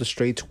through the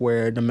streets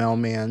where the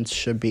mailman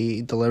should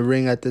be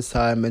delivering at this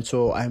time. And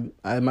so I'm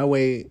on my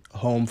way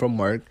home from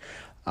work.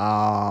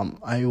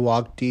 I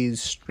walked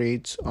these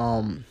streets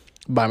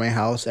by my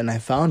house and I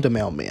found the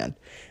mailman.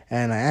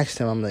 And I asked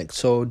him, I'm like,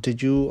 so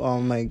did you,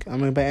 I'm like,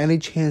 by any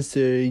chance,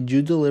 did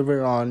you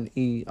deliver on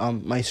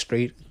my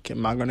street?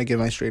 I'm not going to give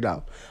my street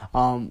out.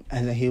 And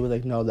then he was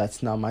like, no,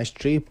 that's not my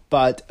street,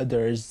 but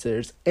there's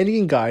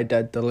Indian guy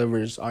that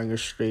delivers on your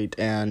street,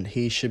 and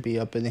he should be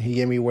up, and he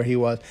gave me where he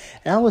was.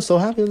 And I was so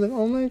happy. I was like,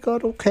 oh my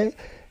God, okay.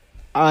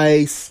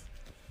 I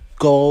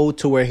go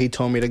to where he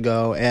told me to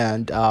go,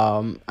 and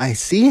I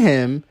see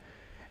him,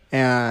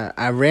 and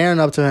I ran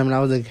up to him, and I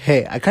was like,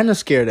 hey, I kind of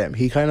scared him.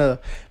 He kind of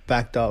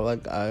backed up,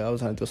 I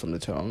was going to do something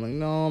to him. I'm like,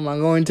 no, I'm not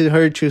going to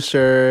hurt you,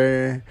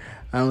 sir,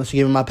 unless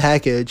you give me my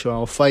package, or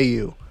I'll fight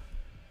you.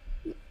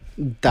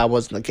 that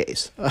wasn't the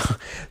case.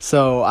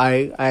 So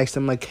I asked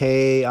him like,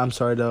 hey, I'm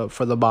sorry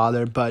for the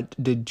bother, but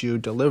did you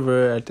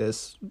deliver at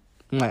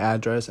my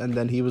address? And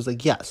then he was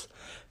like, yes.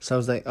 So I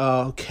was like,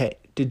 oh, okay.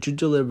 Did you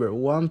deliver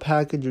one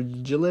package or did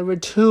you deliver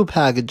two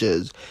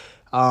packages?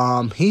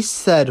 He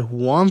said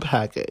one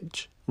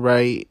package,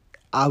 right?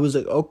 I was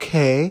like,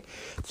 okay,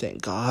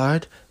 thank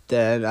God.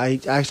 Then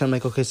I'm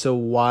like, okay, so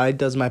why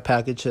does my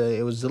package say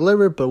it was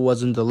delivered but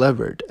wasn't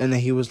delivered? And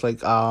then he was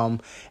like,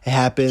 it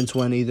happens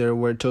when either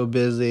we're too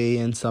busy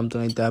and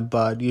something like that,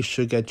 but you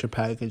should get your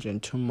package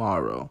in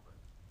tomorrow.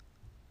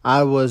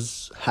 I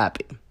was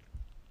happy.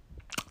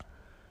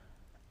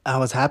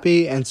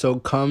 And so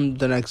come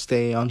the next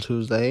day on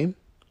Tuesday,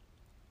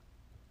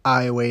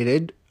 I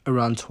waited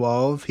around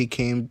 12. He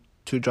came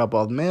to drop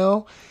off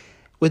mail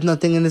with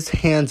nothing in his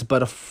hands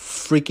but a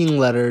freaking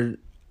letter.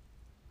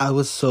 I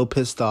was so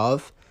pissed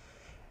off.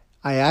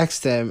 I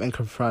asked him and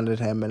confronted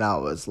him, and I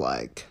was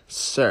like,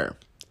 sir,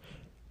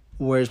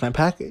 where's my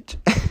package?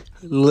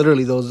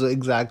 Literally, those are the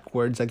exact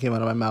words that came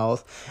out of my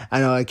mouth. I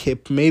know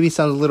it maybe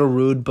sounds a little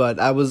rude, but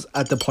I was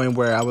at the point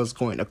where I was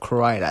going to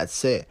cry.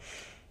 That's it.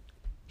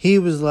 He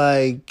was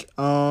like,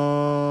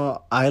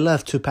 I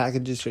left 2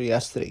 packages here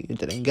yesterday. You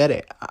didn't get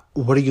it.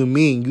 What do you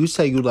mean? You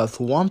said you left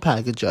 1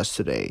 package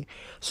yesterday.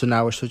 So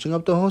now we're switching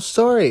up the whole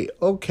story.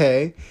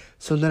 Okay.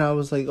 So then I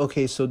was like,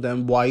 okay, so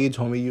then why you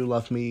told me you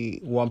left me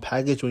 1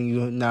 package when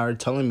you now are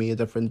telling me a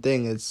different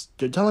thing?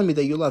 You're telling me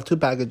that you left 2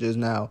 packages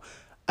now.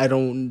 I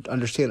don't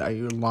understand. Are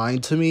you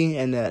lying to me?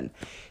 And then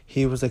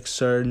he was like,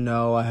 sir,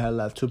 no, I had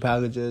left 2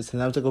 packages.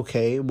 And I was like,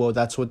 okay, well,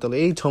 that's what the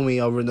lady told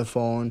me over the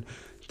phone,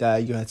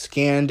 that you had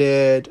scanned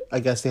it. I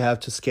guess they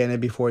have to scan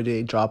it before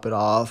they drop it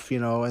off,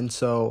 and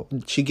so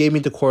she gave me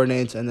the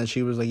coordinates, and then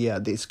she was like, yeah,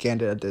 they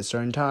scanned it at this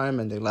certain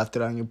time, and they left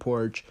it on your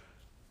porch,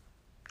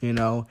 and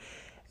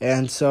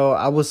so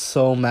I was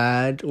so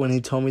mad when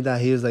he told me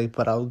that. He was like,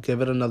 but I'll give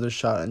it another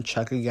shot and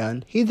check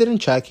again. He didn't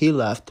check. He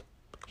left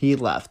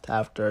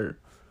after.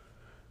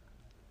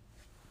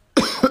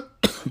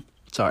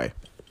 Sorry,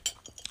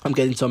 I'm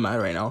getting so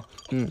mad right now.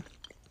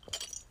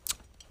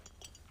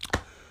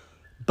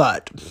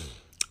 But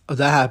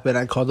that happened.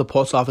 I called the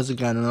post office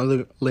again.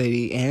 Another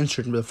lady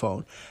answered the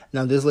phone.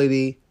 Now, this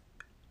lady,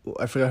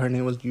 I forgot her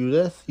name was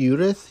Judith.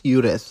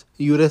 She's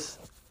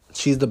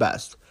the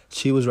best.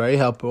 She was very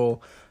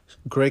helpful.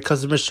 Great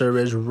customer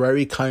service.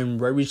 Very kind.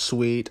 Very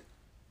sweet.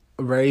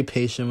 Very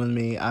patient with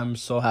me. I'm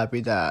so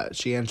happy that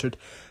she answered.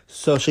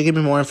 So she gave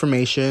me more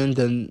information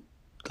than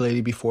the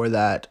lady before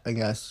that, I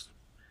guess.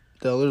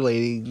 The other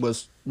lady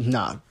was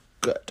not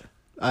good.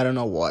 I don't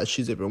know why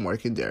she's even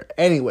working there.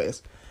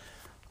 Anyways.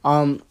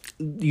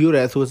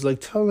 Judith was like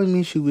telling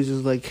me, she was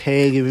just like,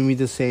 hey, giving me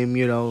the same,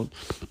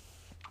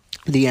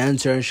 the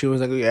answer, and she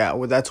was like, yeah,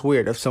 well, that's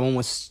weird. If someone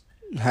was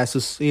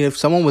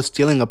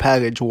stealing a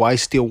package, why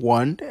steal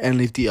one and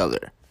leave the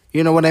other?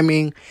 You know what I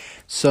mean?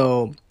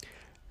 So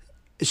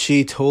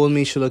she told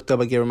me, she looked up,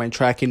 I gave her my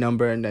tracking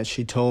number, and then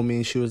she told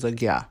me, she was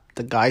like, yeah,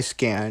 the guy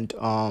scanned.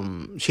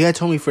 She had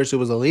told me first it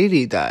was a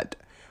lady that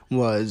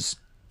was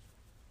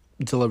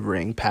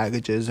delivering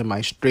packages in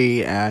my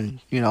street and,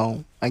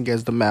 I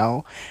guess the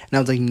mail. And I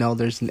was like, no,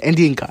 there's an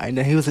Indian guy. And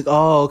then he was like,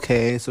 oh,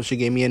 okay. So she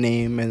gave me a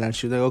name, and then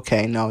she was like,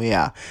 okay, no,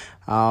 yeah.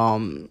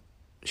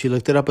 She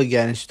looked it up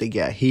again, and she's like,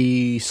 yeah,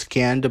 he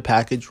scanned the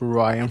package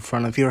right in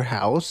front of your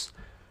house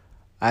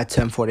at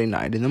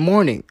 10:49 in the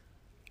morning.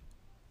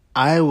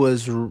 I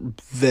was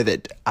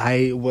vivid.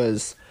 I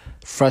was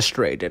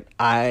frustrated.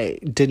 I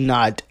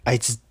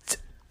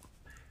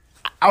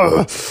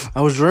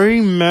was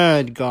very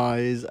mad,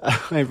 guys.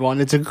 I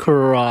wanted to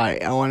cry.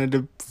 I wanted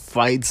to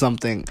fight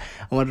something.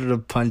 I wanted to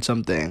punch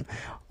something.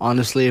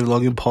 Honestly, if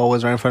Logan Paul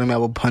was right in front of me, I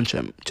would punch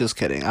him. Just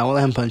kidding. I won't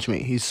let him punch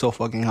me. He's so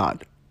fucking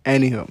hot.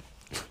 Anywho.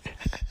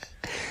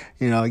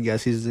 I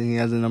guess he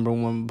has the number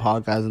 1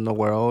 podcast in the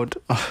world.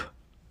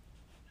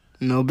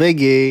 No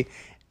biggie.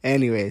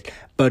 Anyways.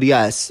 But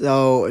yes,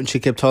 so, and she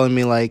kept telling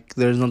me, like,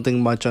 there's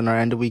nothing much on our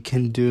end that we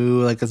can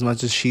do. Like, as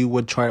much as she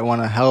would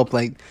want to help,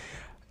 like,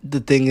 the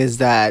thing is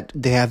that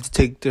they have to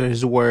take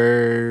his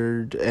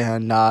word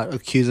and not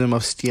accuse him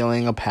of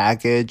stealing a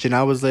package. And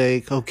I was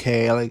like,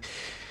 okay, like,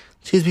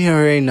 she's being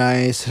very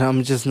nice, and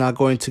I'm just not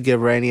going to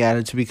give her any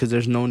attitude because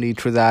there's no need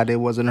for that. It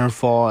wasn't her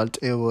fault.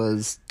 It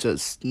was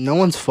just no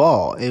one's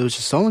fault. It was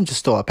just someone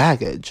just stole a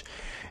package.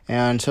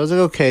 And so I was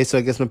like, okay, so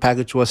I guess my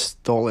package was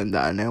stolen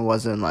then. It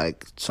wasn't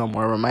like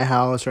somewhere around my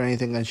house or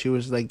anything. And she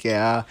was like,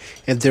 yeah,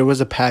 if there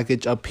was a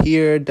package up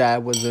here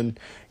that wasn't,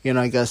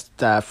 I guess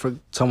that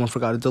someone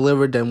forgot to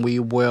deliver, then we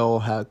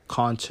will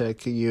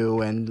contact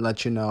you and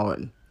let you know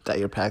that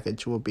your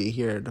package will be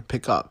here to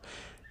pick up.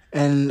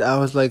 And I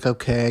was like,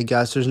 okay, I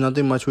guess there's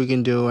nothing much we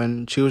can do.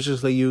 And she was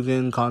just like, you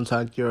can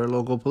contact your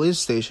local police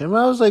station.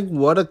 But I was like,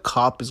 what a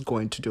cop is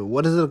going to do?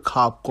 What is a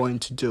cop going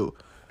to do?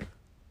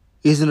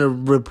 He's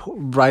going to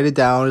write it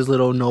down, his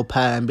little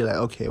notepad, and be like,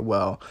 okay,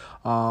 well,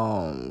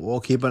 we'll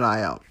keep an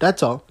eye out.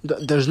 That's all.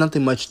 There's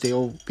nothing much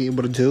they'll be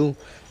able to do.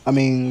 I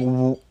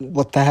mean,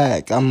 what the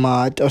heck? I'm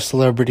not a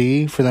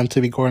celebrity for them to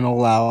be going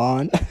all out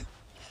on.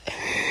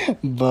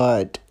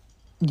 But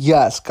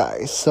yes,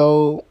 guys.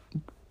 So,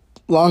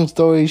 long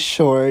story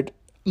short,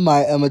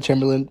 my Emma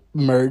Chamberlain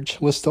merch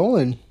was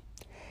stolen.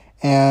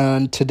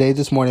 And today,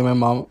 this morning, my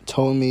mom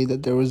told me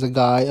that there was a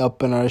guy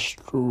up in our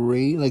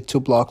street, like 2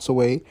 blocks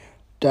away,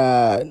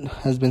 that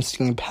has been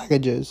stealing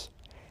packages.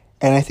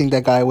 And I think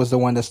that guy was the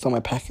one that stole my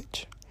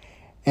package.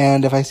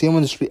 And if I see him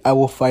on the street, I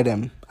will fight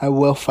him. I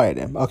will fight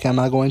him. Okay, I'm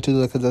not going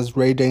to, because that's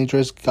very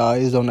dangerous.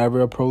 Guys, don't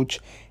ever approach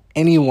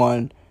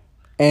anyone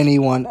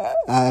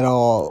at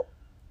all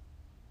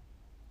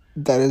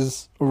that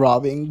is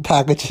robbing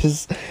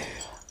packages.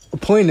 The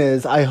point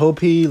is, I hope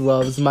he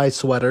loves my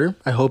sweater.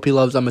 I hope he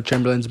loves Emma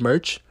Chamberlain's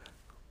merch.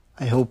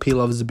 I hope he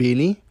loves the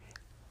beanie.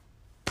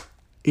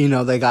 You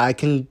know, the guy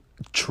can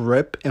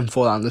trip and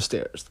fall down the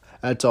stairs.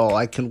 That's all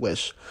I can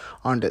wish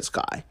on this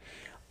guy.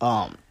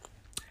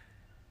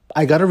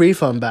 I got a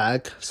refund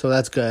back, so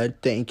that's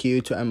good. Thank you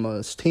to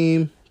Emma's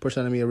team for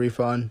sending me a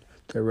refund.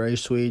 They're very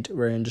sweet,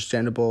 very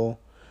understandable.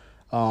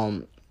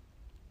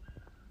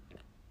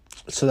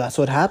 So that's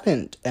what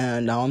happened,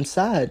 and now I'm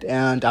sad,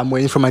 and I'm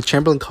waiting for my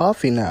Chamberlain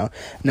coffee now.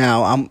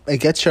 It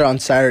gets here on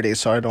Saturday,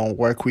 so I don't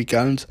work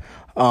weekends.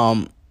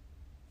 I'm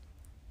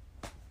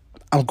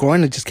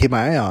going to just keep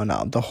my eye out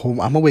now. I'm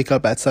gonna wake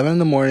up at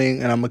 7 a.m,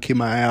 and I'm gonna keep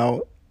my eye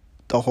out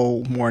the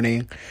whole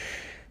morning,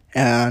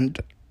 and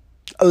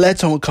let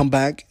someone come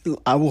back.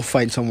 I will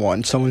fight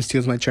someone. Someone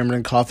steals my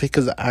Chamberlain coffee,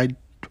 because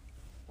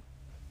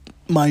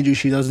mind you,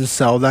 she doesn't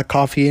sell that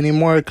coffee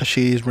anymore because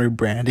she's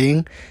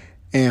rebranding,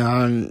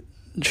 and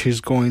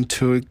she's going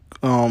to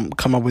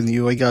come up with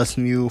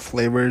new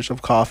flavors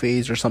of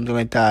coffees or something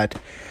like that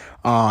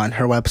on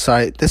her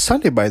website this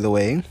Sunday, by the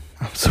way.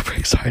 I'm super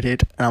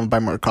excited, and I'm gonna buy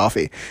more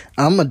coffee.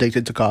 I'm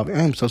addicted to coffee.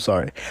 I'm so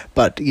sorry.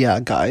 But yeah,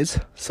 guys,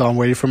 so I'm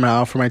waiting for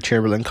my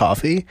Chamberlain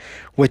coffee,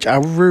 which I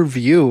will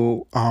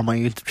review on my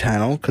YouTube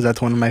channel, because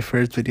that's one of my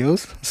first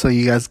videos. So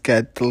you guys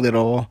get the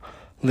little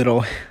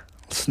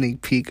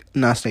sneak peek,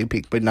 not sneak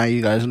peek, but now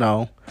you guys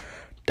know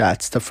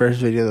that's the first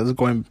video that's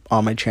going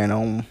on my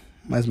channel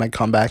as my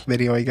comeback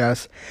video, I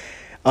guess.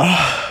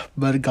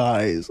 But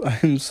guys,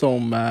 I'm so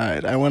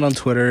mad. I went on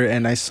Twitter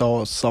and I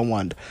saw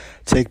someone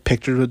take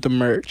pictures with the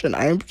merch, and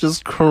I'm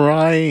just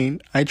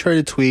crying. I tried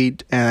to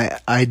tweet, and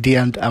I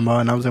DM'd Emma,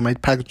 and I was like, my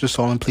package was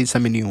stolen, please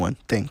send me a new one,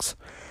 thanks.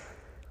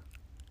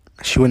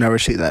 She would never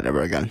see that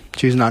ever again.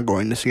 She's not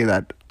going to see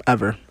that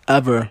ever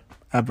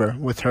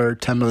with her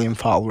 10 million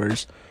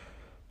followers,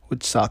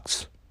 which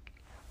sucks.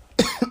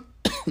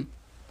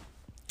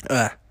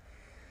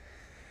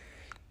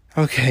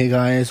 Okay,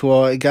 guys,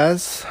 well, I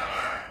guess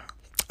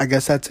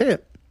that's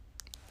it.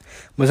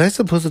 Was I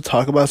supposed to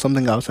talk about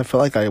something else? I feel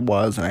like I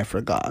was, and I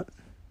forgot.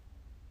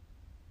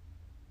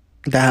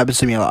 That happens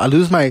to me a lot. I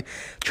lose my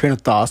train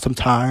of thought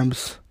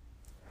sometimes.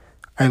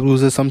 I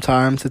lose it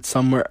sometimes. It's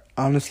somewhere.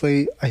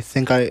 Honestly, I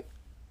think am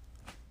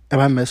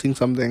I missing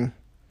something?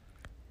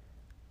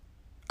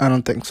 I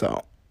don't think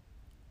so.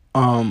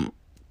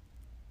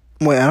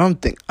 Wait,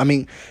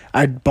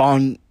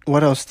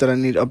 what else did I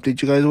need to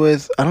update you guys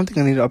with? I don't think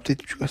I need to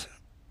update you guys.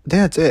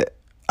 That's it.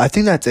 I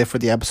think that's it for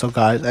the episode,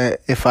 guys.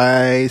 If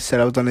I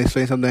said I was going to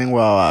explain something,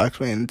 well, I'll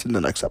explain it in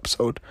the next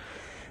episode.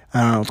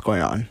 I don't know what's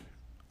going on.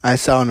 I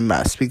sound a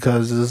mess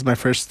because this is my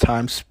first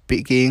time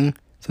speaking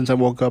since I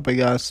woke up, I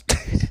guess.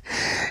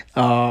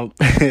 But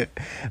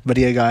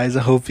yeah, guys,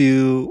 I hope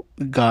you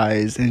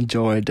guys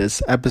enjoyed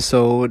this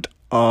episode.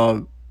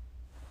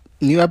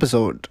 New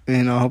episode.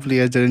 Hopefully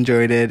you guys did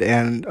enjoy it.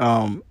 And,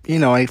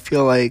 I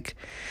feel like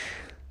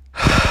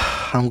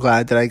I'm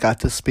glad that I got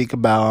to speak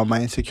about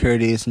my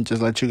insecurities and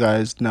just let you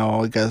guys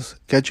know, I guess,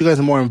 get you guys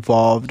more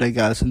involved, I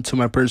guess, into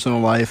my personal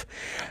life.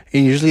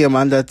 And usually I'm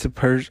on that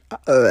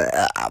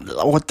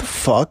what the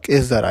fuck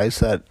is that I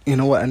said? You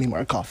know what? I need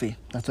more coffee.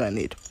 That's what I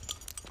need.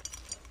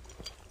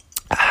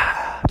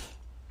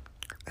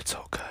 It's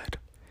so good.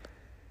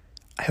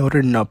 I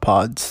ordered nut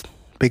pods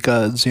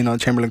because,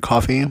 Chamberlain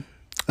coffee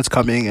is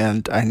coming,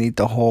 and I need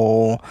the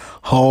whole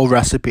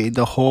recipe,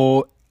 the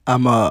whole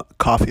Emma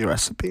coffee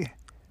recipe.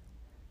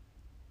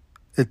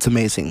 It's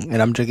amazing,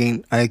 and I'm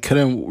drinking. I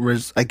couldn't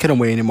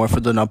wait anymore for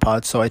the nut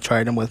pods, so I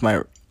tried them with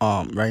my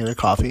regular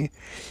coffee,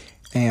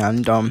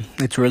 and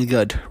it's really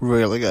good,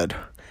 really good.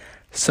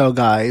 So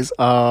guys,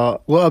 we'll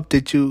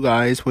update you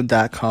guys when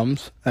that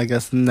comes, I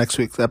guess, in next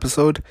week's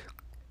episode.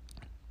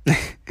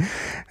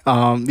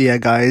 Yeah,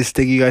 guys,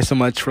 thank you guys so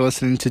much for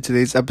listening to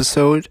today's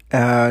episode,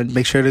 and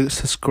make sure to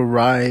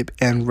subscribe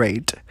and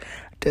rate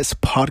this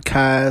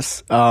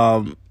podcast.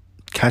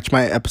 Catch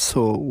my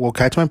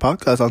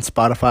podcast on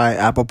Spotify,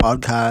 Apple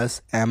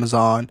Podcasts,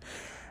 Amazon,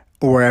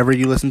 or wherever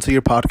you listen to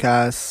your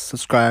podcasts.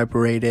 Subscribe,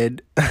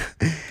 rated,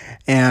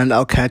 and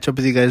I'll catch up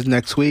with you guys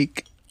next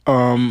week.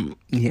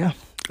 Yeah.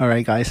 All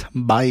right, guys.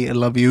 Bye. I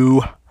love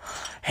you.